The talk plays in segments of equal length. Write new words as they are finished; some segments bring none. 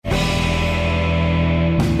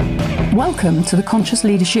Welcome to the Conscious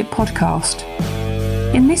Leadership Podcast.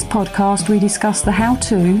 In this podcast, we discuss the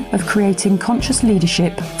how-to of creating conscious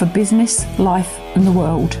leadership for business, life, and the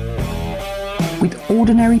world. With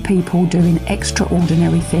ordinary people doing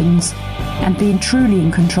extraordinary things and being truly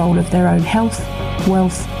in control of their own health,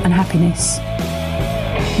 wealth, and happiness.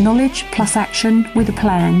 Knowledge plus action with a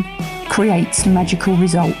plan creates magical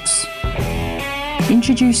results.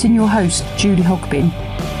 Introducing your host, Julie Hogbin,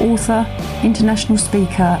 author, international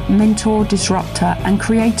speaker, mentor, disruptor, and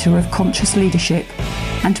creator of conscious leadership,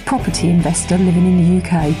 and property investor living in the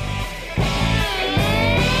UK.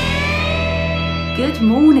 Good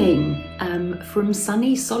morning from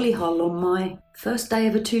sunny Solihull on my first day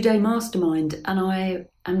of a 2-day mastermind, and I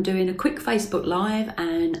am doing a quick Facebook Live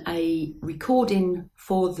and a recording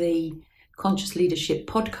for the Conscious Leadership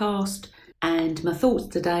Podcast. And my thoughts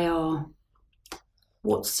today are: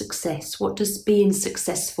 what's success? What does being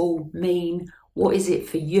successful mean? What is it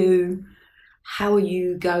for you? How are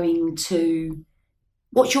you going to...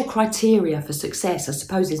 What's your criteria for success, I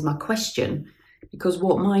suppose, is my question, because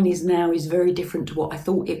what mine is now is very different to what I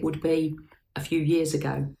thought it would be a few years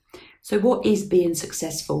ago. So what is being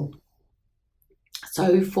successful?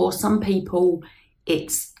 So for some people,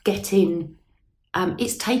 it's taking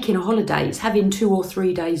a holiday, it's having 2 or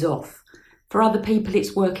 3 days off. For other people,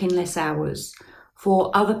 it's working less hours.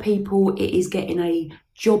 For other people, it is getting a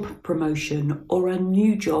job promotion or a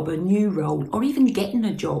new job, a new role, or even getting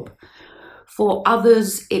a job. For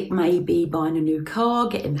others, it may be buying a new car,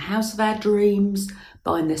 getting the house of our dreams,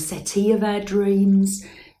 buying the settee of our dreams.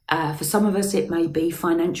 For some of us, it may be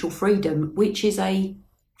financial freedom, which is a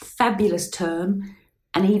fabulous term.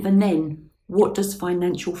 And even then, what does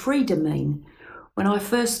financial freedom mean? When I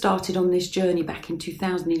first started on this journey back in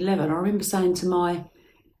 2011, I remember saying to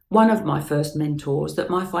one of my first mentors that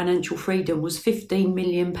my financial freedom was £15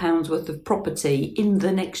 million worth of property in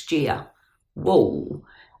the next year. Whoa.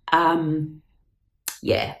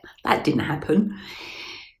 Yeah, that didn't happen.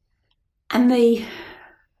 And the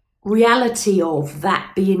reality of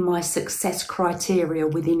that being my success criteria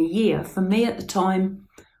within a year, for me at the time,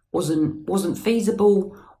 wasn't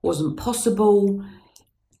feasible, wasn't possible,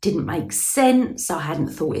 didn't make sense. I hadn't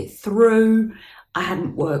thought it through. I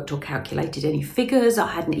hadn't worked or calculated any figures. I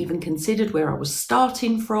hadn't even considered where I was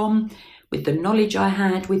starting from with the knowledge I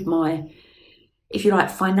had, with my, if you like,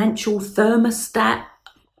 financial thermostat.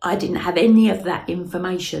 I didn't have any of that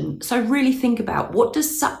information. So really think about, what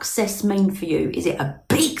does success mean for you? Is it a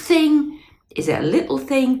big thing? Is it a little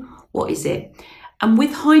thing? What is it? And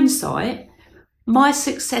with hindsight, my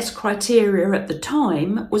success criteria at the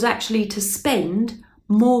time was actually to spend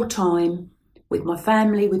more time with my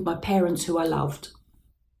family, with my parents who I loved,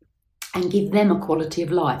 and give them a quality of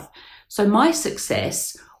life. So my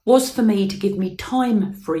success was for me to give me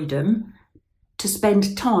time freedom to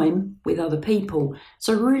spend time with other people.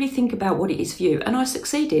 So really think about what it is for you. And I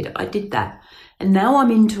succeeded, I did that. And now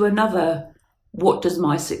I'm into another, what does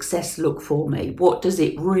my success look for me? What does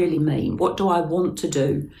it really mean? What do I want to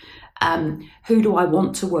do? Who do I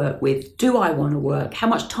want to work with? Do I want to work? How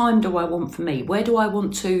much time do I want for me? Where do I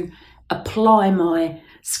want to apply my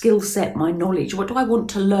skill set, my knowledge? What do I want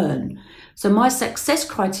to learn? So my success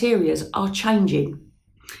criteria are changing.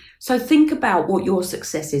 So think about what your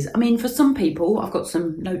success is. I mean, for some people, I've got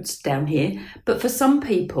some notes down here, but for some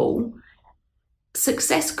people,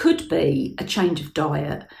 success could be a change of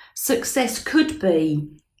diet. Success could be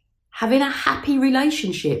having a happy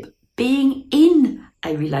relationship, being in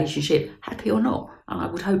a relationship, happy or not. I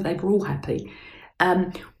would hope they were all happy.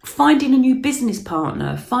 Finding a new business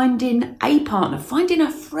partner, finding a partner, finding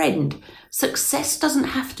a friend. Success doesn't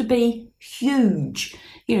have to be huge.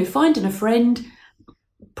 You know, finding a friend,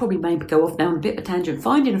 probably maybe go off down a bit of a tangent.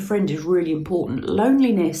 Finding a friend is really important.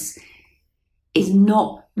 Loneliness is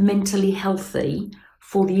not mentally healthy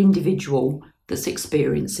for the individual that's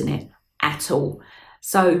experiencing it at all.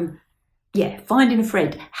 So yeah, finding a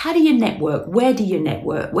friend. How do you network? Where do you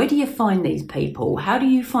network? Where do you find these people? How do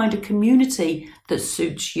you find a community that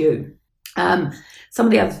suits you? Some of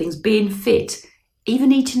the other things, being fit,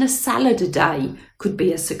 even eating a salad a day could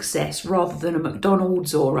be a success rather than a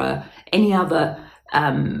McDonald's or any other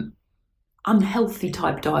unhealthy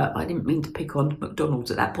type diet. I didn't mean to pick on McDonald's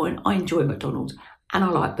at that point. I enjoy McDonald's and I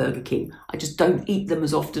like Burger King. I just don't eat them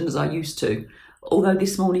as often as I used to. Although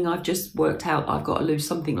this morning I've just worked out I've got to lose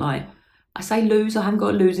something like, I say lose, I haven't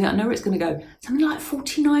got to lose it. I know where it's going to go. Something like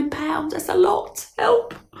 49 pounds. That's a lot.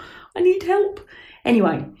 Help. I need help.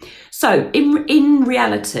 Anyway, so in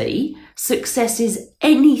reality, success is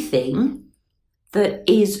anything that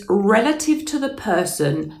is relative to the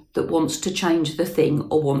person that wants to change the thing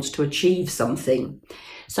or wants to achieve something.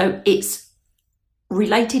 So it's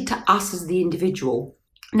related to us as the individual.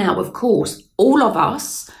 Now, of course, all of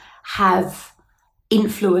us have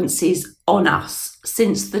influences on us.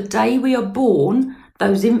 Since the day we are born,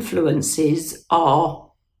 those influences are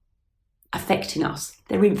affecting us.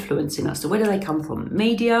 They're influencing us. So where do they come from?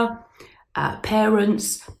 Media,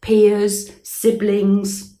 parents, peers,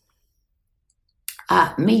 siblings.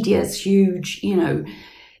 Media's huge, you know.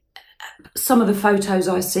 Some of the photos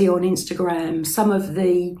I see on Instagram, some of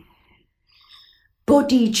the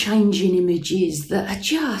body changing images that are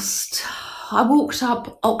just... I walked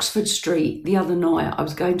up Oxford Street the other night. I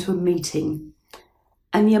was going to a meeting,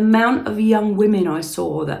 and the amount of young women I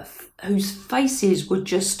saw whose faces were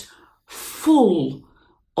just full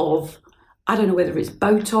of, I don't know whether it's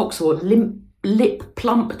Botox or lip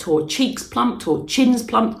plumped or cheeks plumped or chins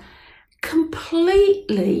plumped,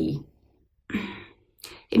 completely,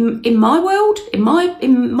 in my world, in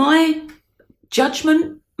my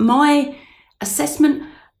judgment, my assessment,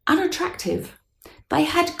 unattractive. They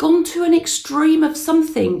had gone to an extreme of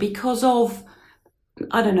something because of,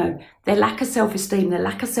 I don't know, their lack of self-esteem, their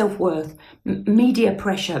lack of self-worth, media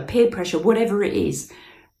pressure, peer pressure, whatever it is.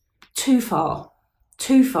 Too far.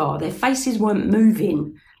 Their faces weren't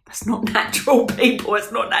moving. That's not natural, people.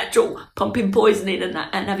 It's not natural. Pumping poison in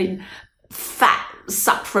and having fat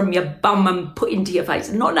sucked from your bum and put into your face.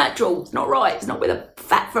 It's not natural. It's not right. It's not where the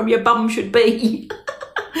fat from your bum should be.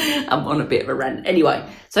 I'm on a bit of a rant. Anyway,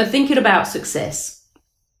 so thinking about success.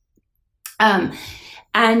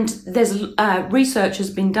 And there's research has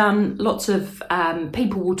been done. Lots of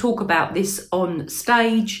people will talk about this on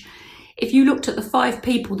stage. If you looked at the 5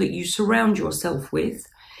 people that you surround yourself with,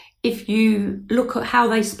 if you look at how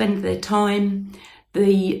they spend their time,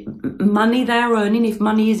 the money they're earning, if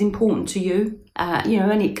money is important to you, you know,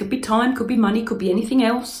 and it could be time, could be money, could be anything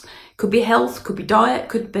else, could be health, could be diet,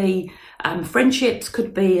 could be friendships,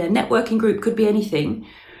 could be a networking group, could be anything.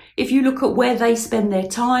 If you look at where they spend their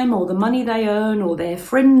time or the money they earn or their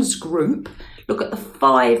friends group, look at the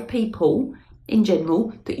 5 people in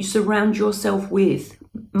general that you surround yourself with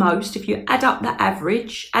most. If you add up the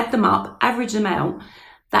average, add them up, average them out,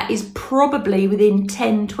 that is probably within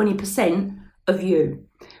 10-20% of you.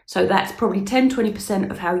 So that's probably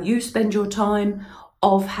 10-20% of how you spend your time,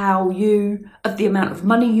 of the amount of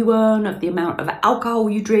money you earn, of the amount of alcohol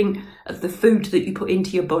you drink, of the food that you put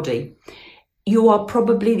into your body. You are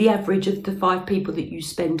probably the average of the 5 people that you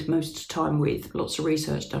spend most time with. Lots of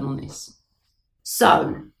research done on this.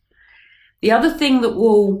 So the other thing that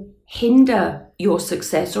will hinder your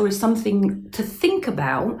success, or is something to think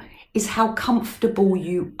about, is how comfortable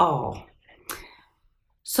you are.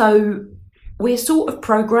 So we're sort of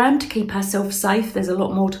programmed to keep ourselves safe. There's a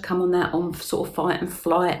lot more to come on that, on sort of fight and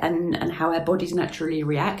flight and how our bodies naturally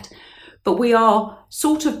react. But we are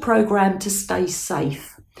sort of programmed to stay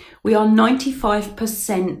safe. We are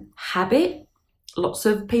 95% habit. Lots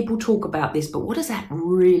of people talk about this, but what does that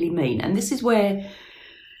really mean? And this is where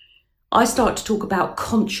I start to talk about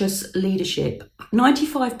conscious leadership.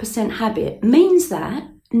 95% habit means that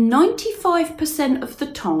 95% of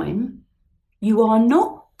the time you are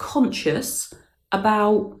not conscious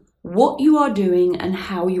about what you are doing and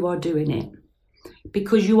how you are doing it,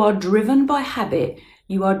 because you are driven by habit.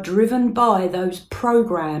 You are driven by those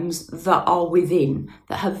programs that are within,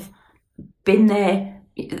 that have been there.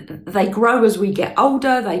 They grow as we get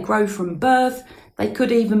older. They grow from birth. They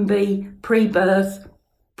could even be pre-birth,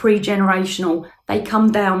 pre-generational. They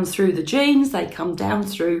come down through the genes. They come down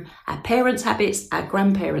through our parents' habits, our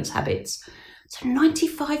grandparents' habits. So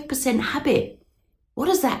 95% habit. What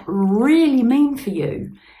does that really mean for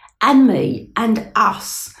you and me and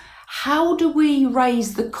us? How do we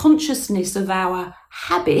raise the consciousness of our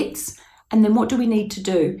habits? And then what do we need to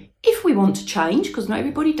do if we want to change? Because not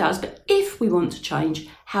everybody does, but if we want to change,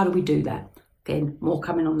 how do we do that? Again, more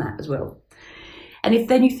coming on that as well. And if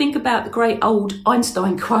then you think about the great old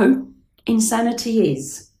Einstein quote, insanity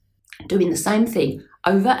is doing the same thing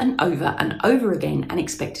over and over and over again and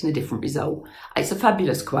expecting a different result. It's a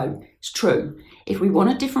fabulous quote. It's true. If we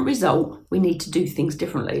want a different result, we need to do things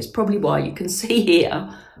differently. It's probably why you can see here,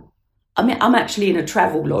 I mean, I'm actually in a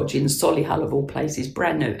travel lodge in Solihull of all places,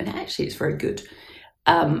 brand new, and actually it's very good.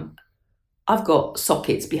 I've got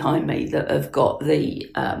sockets behind me that have got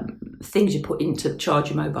the things you put in to charge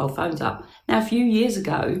your mobile phones up. Now, a few years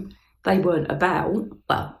ago, they weren't about,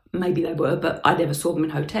 well, maybe they were, but I never saw them in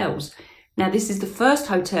hotels. Now, this is the first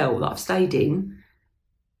hotel that I've stayed in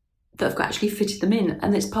that have actually fitted them in,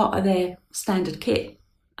 and it's part of their standard kit.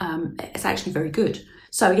 It's actually very good.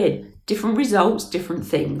 So again, different results, different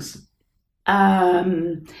things.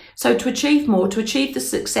 So to achieve more, to achieve the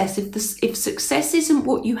success, if success isn't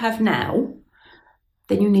what you have now,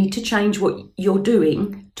 then you need to change what you're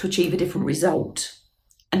doing to achieve a different result,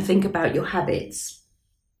 and think about your habits.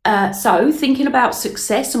 So thinking about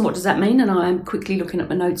success and what does that mean, and I am quickly looking at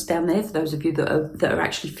my notes down there for those of you that are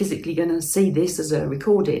actually physically going to see this as a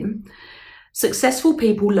recording. Successful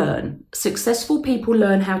people learn. Successful people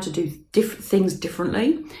learn how to do things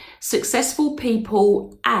differently. Successful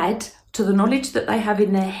people add to the knowledge that they have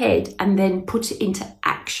in their head and then put it into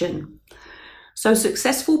action. So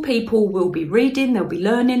successful people will be reading, they'll be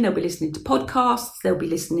learning, they'll be listening to podcasts, they'll be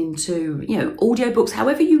listening to, audiobooks,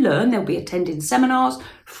 however you learn, they'll be attending seminars,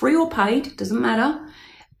 free or paid, doesn't matter.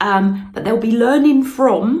 But they'll be learning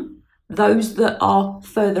from those that are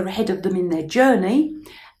further ahead of them in their journey,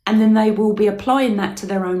 and then they will be applying that to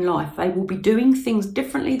their own life. They will be doing things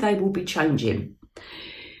differently, they will be changing.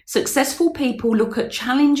 Successful people look at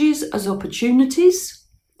challenges as opportunities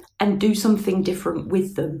and do something different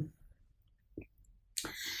with them.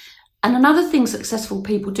 And another thing successful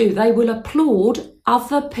people do, they will applaud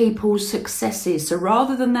other people's successes. So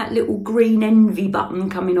rather than that little green envy button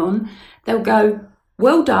coming on, they'll go,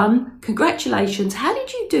 well done, congratulations, how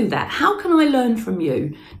did you do that? How can I learn from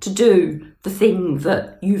you to do the thing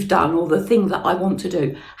that you've done or the thing that I want to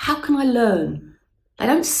do? How can I learn? They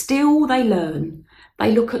don't steal, they learn.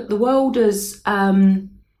 They look at the world as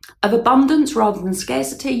of abundance rather than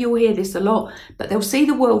scarcity. You'll hear this a lot, but they'll see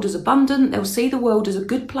the world as abundant. They'll see the world as a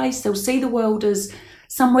good place. They'll see the world as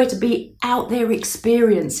somewhere to be out there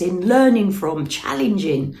experiencing, learning from,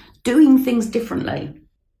 challenging, doing things differently.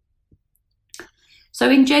 So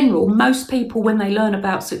in general, most people, when they learn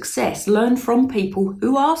about success, learn from people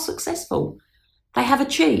who are successful. They have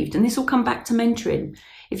achieved, and this will come back to mentoring.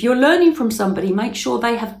 If you're learning from somebody, make sure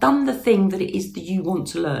they have done the thing that it is that you want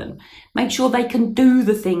to learn. Make sure they can do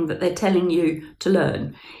the thing that they're telling you to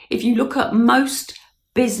learn. If you look at most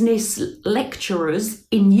business lecturers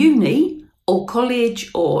in uni or college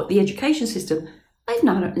or the education system, they've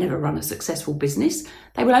never run a successful business.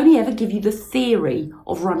 They will only ever give you the theory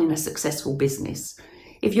of running a successful business.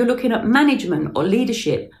 If you're looking at management or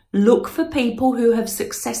leadership, look for people who have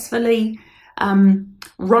successfully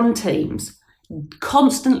run teams,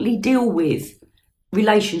 constantly deal with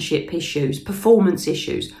relationship issues, performance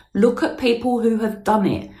issues. Look at people who have done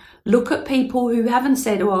it. Look at people who haven't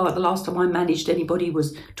said, oh, the last time I managed anybody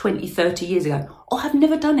was 20, 30 years ago, or have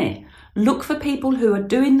never done it. Look for people who are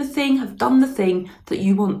doing the thing, have done the thing that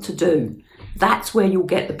you want to do. That's where you'll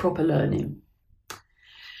get the proper learning.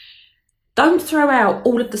 Don't throw out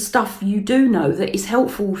all of the stuff you do know that is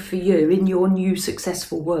helpful for you in your new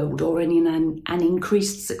successful world or in an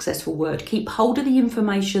increased successful world. Keep hold of the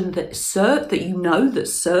information that serves.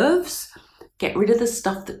 Get rid of the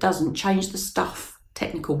stuff that doesn't. Change the stuff,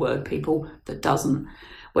 technical word people, that doesn't.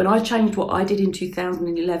 When I changed what I did in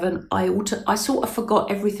 2011, I sort of forgot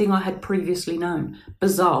everything I had previously known.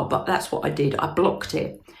 Bizarre, but that's what I did. I blocked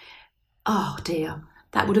it. Oh dear.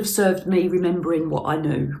 That would have served me remembering what I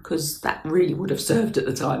knew, because that really would have served at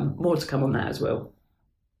the time. More to come on that as well.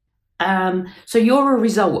 So you're a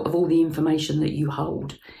result of all the information that you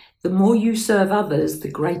hold. The more you serve others,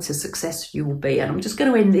 the greater success you will be. And I'm just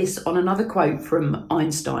going to end this on another quote from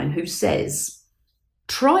Einstein, who says,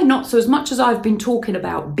 try not, so as much as I've been talking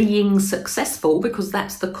about being successful, because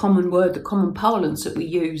that's the common word, the common parlance that we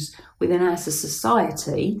use within our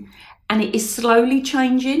society, and it is slowly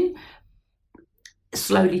changing.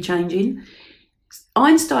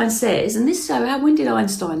 Einstein says, and this, so when did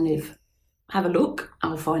Einstein live? Have a look,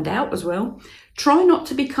 I'll find out as well. Try not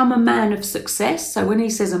to become a man of success. So when he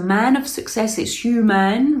says a man of success, it's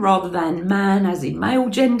human rather than man as in male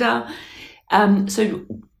gender. So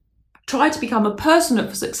try to become a person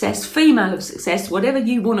of success, female of success, whatever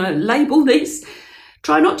you want to label this.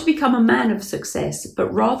 Try not to become a man of success,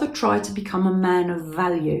 but rather try to become a man of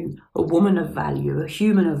value, a woman of value, a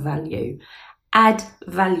human of value. Add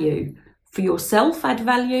value. For yourself, add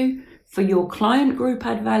value. For your client group,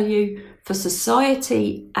 add value. For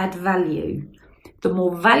society, add value. The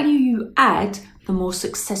more value you add, the more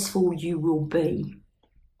successful you will be.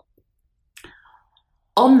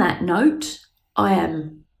 On that note, I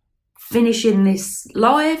am finishing this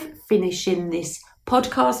live, finishing this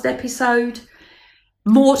podcast episode.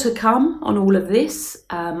 More to come on all of this.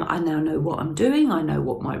 I now know what I'm doing. I know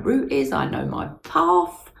what my route is. I know my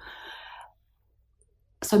path.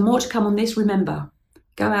 So more to come on this. Remember,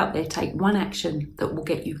 go out there, take one action that will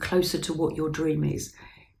get you closer to what your dream is.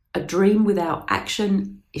 A dream without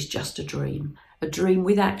action is just a dream. A dream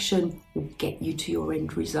with action will get you to your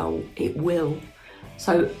end result. It will.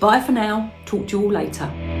 So bye for now. Talk to you all later.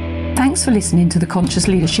 Thanks for listening to the Conscious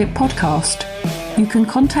Leadership Podcast. You can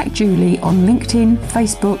contact Julie on LinkedIn,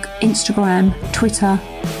 Facebook, Instagram, Twitter,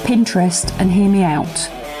 Pinterest and Hear Me Out.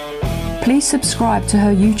 Please subscribe to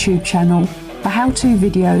her YouTube channel for how-to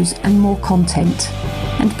videos and more content.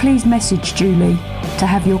 And please message Julie to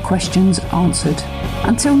have your questions answered.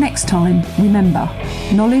 Until next time, remember,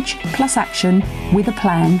 knowledge plus action with a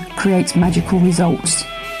plan creates magical results.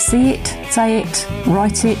 See it, say it,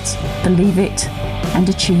 write it, believe it, and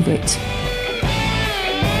achieve it.